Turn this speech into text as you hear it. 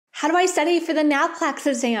How do I study for the NAPLEX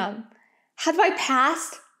exam? How do I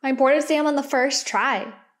pass my board exam on the first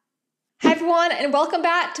try? Hi everyone, and welcome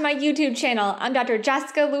back to my YouTube channel. I'm Dr.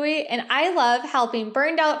 Jessica Louie, and I love helping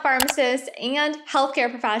burned out pharmacists and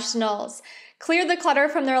healthcare professionals clear the clutter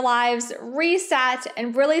from their lives, reset,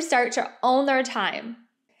 and really start to own their time.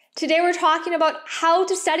 Today we're talking about how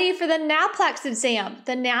to study for the NAPLEX exam,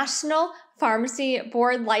 the National Pharmacy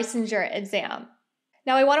Board Licensure exam.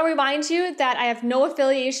 Now, I want to remind you that I have no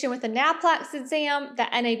affiliation with the NAPLEX exam, the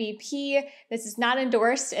NABP. This is not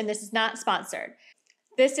endorsed and this is not sponsored.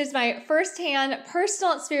 This is my firsthand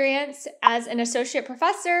personal experience as an associate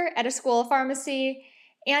professor at a school of pharmacy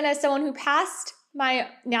and as someone who passed my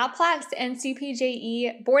NAPLEX and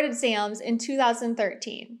CPJE board exams in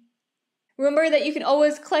 2013. Remember that you can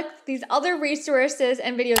always click these other resources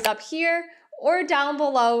and videos up here or down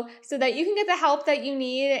below so that you can get the help that you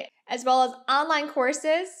need, as well as online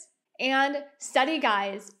courses and study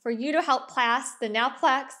guides for you to help pass the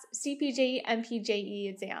NAPLEX, CPJE, and PJE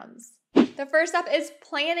exams. The first step is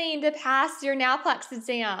planning to pass your NAPLEX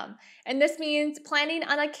exam. And this means planning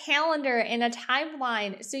on a calendar and a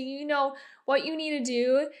timeline so you know what you need to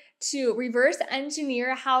do to reverse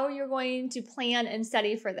engineer how you're going to plan and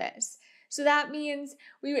study for this. So that means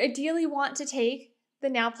we ideally want to take the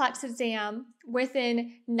NAPLEX exam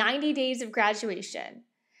within 90 days of graduation.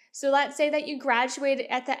 So let's say that you graduated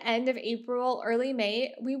at the end of April, early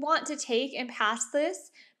May. We want to take and pass this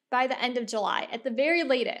by the end of July. At the very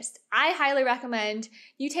latest, I highly recommend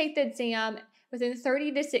you take the exam within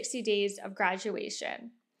 30 to 60 days of graduation.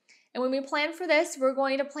 And when we plan for this, we're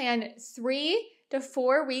going to plan 3 to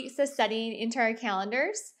 4 weeks of studying into our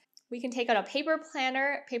calendars. We can take out a paper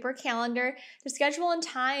planner, paper calendar to schedule in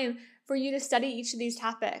time for you to study each of these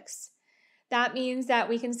topics. That means that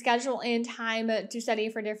we can schedule in time to study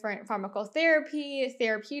for different pharmacotherapy,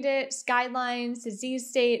 therapeutics, guidelines, disease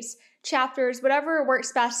states, chapters, whatever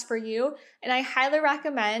works best for you. And I highly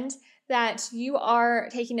recommend that you are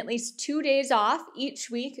taking at least 2 days off each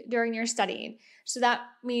week during your studying. So that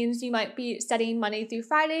means you might be studying Monday through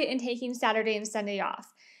Friday and taking Saturday and Sunday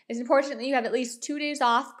off. It's important that you have at least 2 days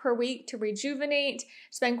off per week to rejuvenate,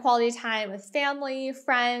 spend quality time with family,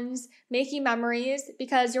 friends, making memories,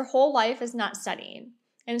 because your whole life is not studying.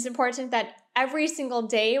 And it's important that every single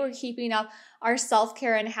day we're keeping up our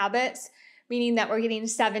self-care and habits, meaning that we're getting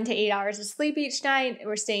 7 to 8 hours of sleep each night,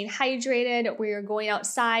 we're staying hydrated, we're going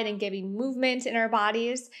outside and giving movement in our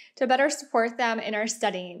bodies to better support them in our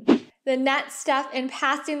studying. The next step in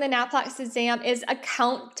passing the NAPLEX exam is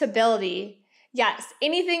accountability. Yes,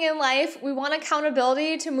 anything in life, we want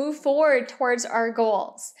accountability to move forward towards our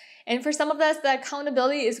goals. And for some of us, the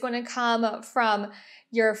accountability is going to come from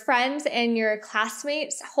your friends and your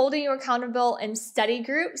classmates holding you accountable in study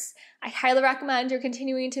groups. I highly recommend you're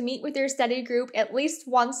continuing to meet with your study group at least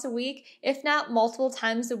once a week, if not multiple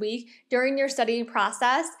times a week during your studying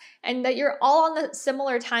process, and that you're all on the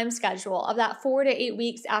similar time schedule of that 4 to 8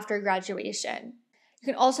 weeks after graduation.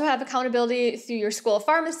 You can also have accountability through your school of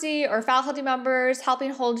pharmacy or faculty members helping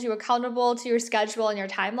hold you accountable to your schedule and your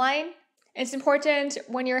timeline. It's important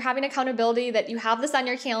when you're having accountability that you have this on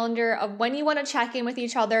your calendar of when you want to check in with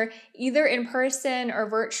each other, either in person or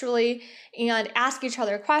virtually, and ask each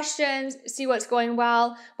other questions, see what's going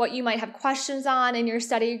well, what you might have questions on in your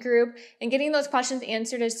study group, and getting those questions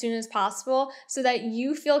answered as soon as possible so that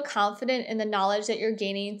you feel confident in the knowledge that you're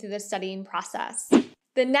gaining through the studying process.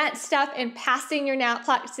 The next step in passing your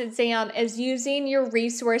NAPLEX exam is using your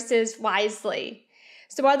resources wisely.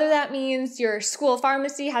 So whether that means your school of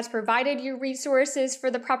pharmacy has provided you resources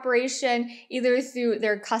for the preparation, either through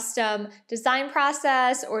their custom design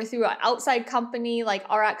process or through an outside company like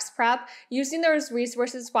RX Prep, using those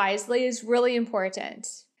resources wisely is really important.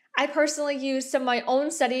 I personally use some of my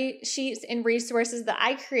own study sheets and resources that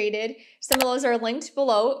I created. Some of those are linked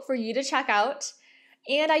below for you to check out.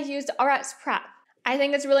 And I used RX Prep. I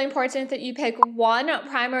think it's really important that you pick one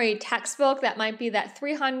primary textbook that might be that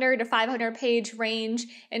 300 to 500 page range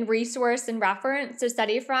in resource and reference to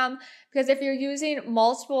study from, because if you're using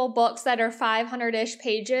multiple books that are 500-ish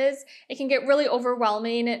pages, it can get really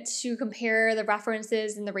overwhelming to compare the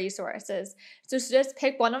references and the resources. So just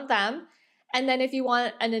pick one of them. And then if you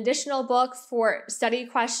want an additional book for study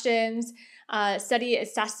questions, study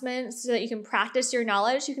assessments so that you can practice your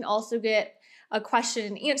knowledge, you can also get a question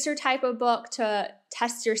and answer type of book to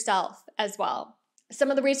test yourself as well. Some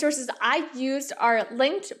of the resources I used are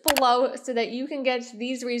linked below so that you can get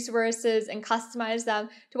these resources and customize them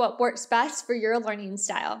to what works best for your learning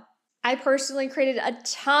style. I personally created a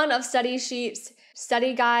ton of study sheets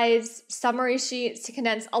study guides, summary sheets to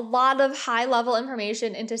condense a lot of high-level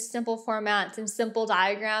information into simple formats and simple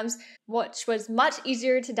diagrams, which was much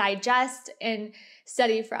easier to digest and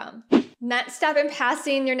study from. Next step in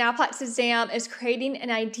passing your NAPLEX exam is creating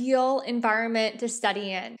an ideal environment to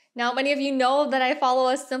study in. Now, many of you know that I follow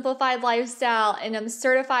a simplified lifestyle and am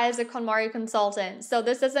certified as a KonMari consultant. So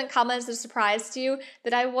this doesn't come as a surprise to you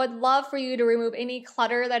that I would love for you to remove any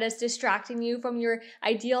clutter that is distracting you from your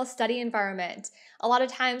ideal study environment. A lot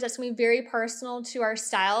of times that's going to be very personal to our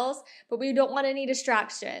styles, but we don't want any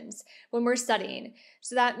distractions when we're studying.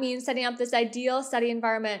 So that means setting up this ideal study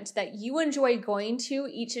environment that you enjoy going to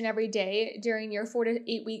each and every day during your 4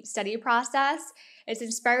 to 8 week study process. It's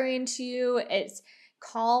inspiring to you, it's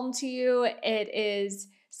calm to you, it is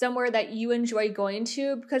somewhere that you enjoy going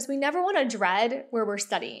to, because we never want to dread where we're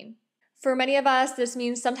studying. For many of us, this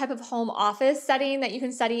means some type of home office setting that you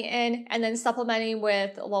can study in, and then supplementing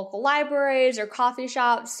with local libraries or coffee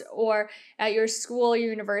shops or at your school or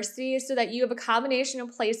university, so that you have a combination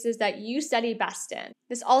of places that you study best in.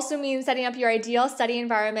 This also means setting up your ideal study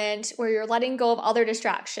environment where you're letting go of other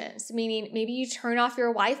distractions, meaning maybe you turn off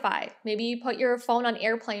your Wi-Fi, maybe you put your phone on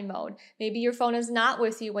airplane mode, maybe your phone is not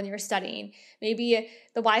with you when you're studying, maybe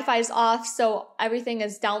the Wi-Fi is off so everything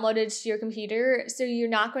is downloaded to your computer so you're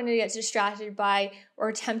not going to get distracted by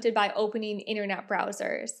or tempted by opening internet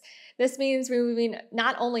browsers. This means removing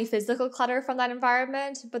not only physical clutter from that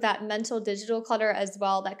environment, but that mental digital clutter as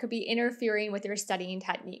well that could be interfering with your studying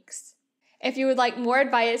techniques. If you would like more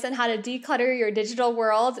advice on how to declutter your digital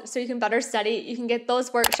world so you can better study, you can get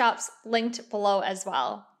those workshops linked below as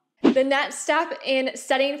well. The next step in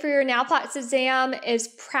studying for your NAPLEX exam is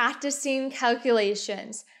practicing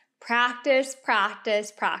calculations. Practice,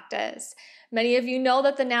 practice, practice. Many of you know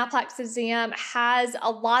that the NAPLEX exam has a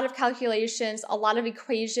lot of calculations, a lot of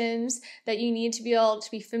equations that you need to be able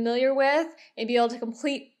to be familiar with and be able to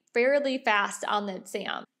complete fairly fast on the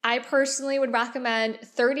exam. I personally would recommend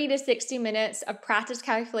 30 to 60 minutes of practice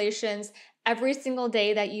calculations every single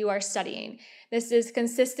day that you are studying. This is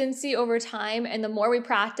consistency over time, and the more we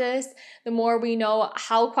practice, the more we know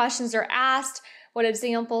how questions are asked, what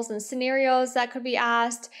examples and scenarios that could be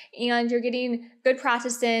asked, and you're getting good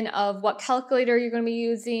practice in of what calculator you're going to be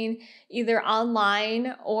using either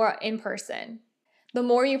online or in person. The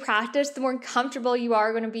more you practice, the more comfortable you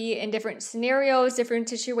are going to be in different scenarios, different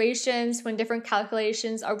situations when different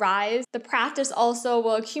calculations arise. The practice also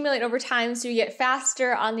will accumulate over time so you get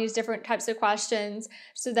faster on these different types of questions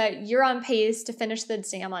so that you're on pace to finish the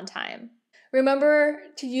exam on time. Remember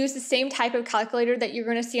to use the same type of calculator that you're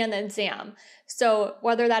going to see on the exam. So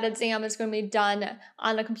whether that exam is going to be done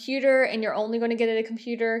on a computer and you're only going to get a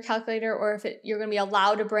computer calculator, or if you're going to be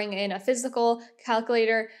allowed to bring in a physical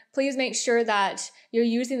calculator, please make sure that you're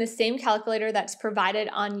using the same calculator that's provided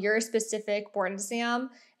on your specific board exam,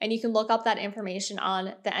 and you can look up that information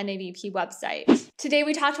on the NADP website. Today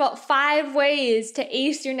we talked about 5 ways to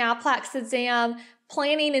ace your NAPLEX exam,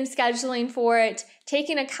 planning and scheduling for it,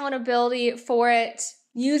 taking accountability for it,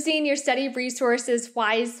 using your study resources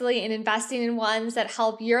wisely and investing in ones that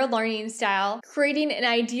help your learning style, creating an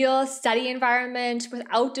ideal study environment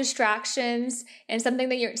without distractions and something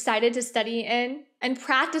that you're excited to study in, and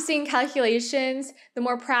practicing calculations. The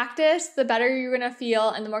more practice, the better you're going to feel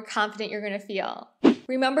and the more confident you're going to feel.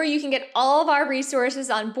 Remember, you can get all of our resources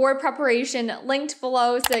on board preparation linked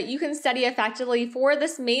below so that you can study effectively for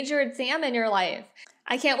this major exam in your life.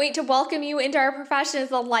 I can't wait to welcome you into our profession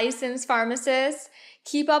as a licensed pharmacist.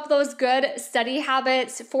 Keep up those good study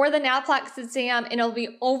habits for the NAPLEX exam, and it'll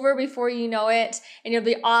be over before you know it, and you'll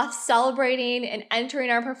be off celebrating and entering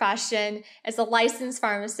our profession as a licensed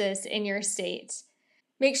pharmacist in your state.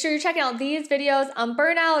 Make sure you're checking out these videos on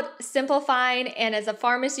burnout, simplifying, and as a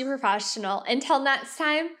pharmacy professional. Until next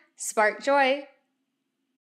time, spark joy.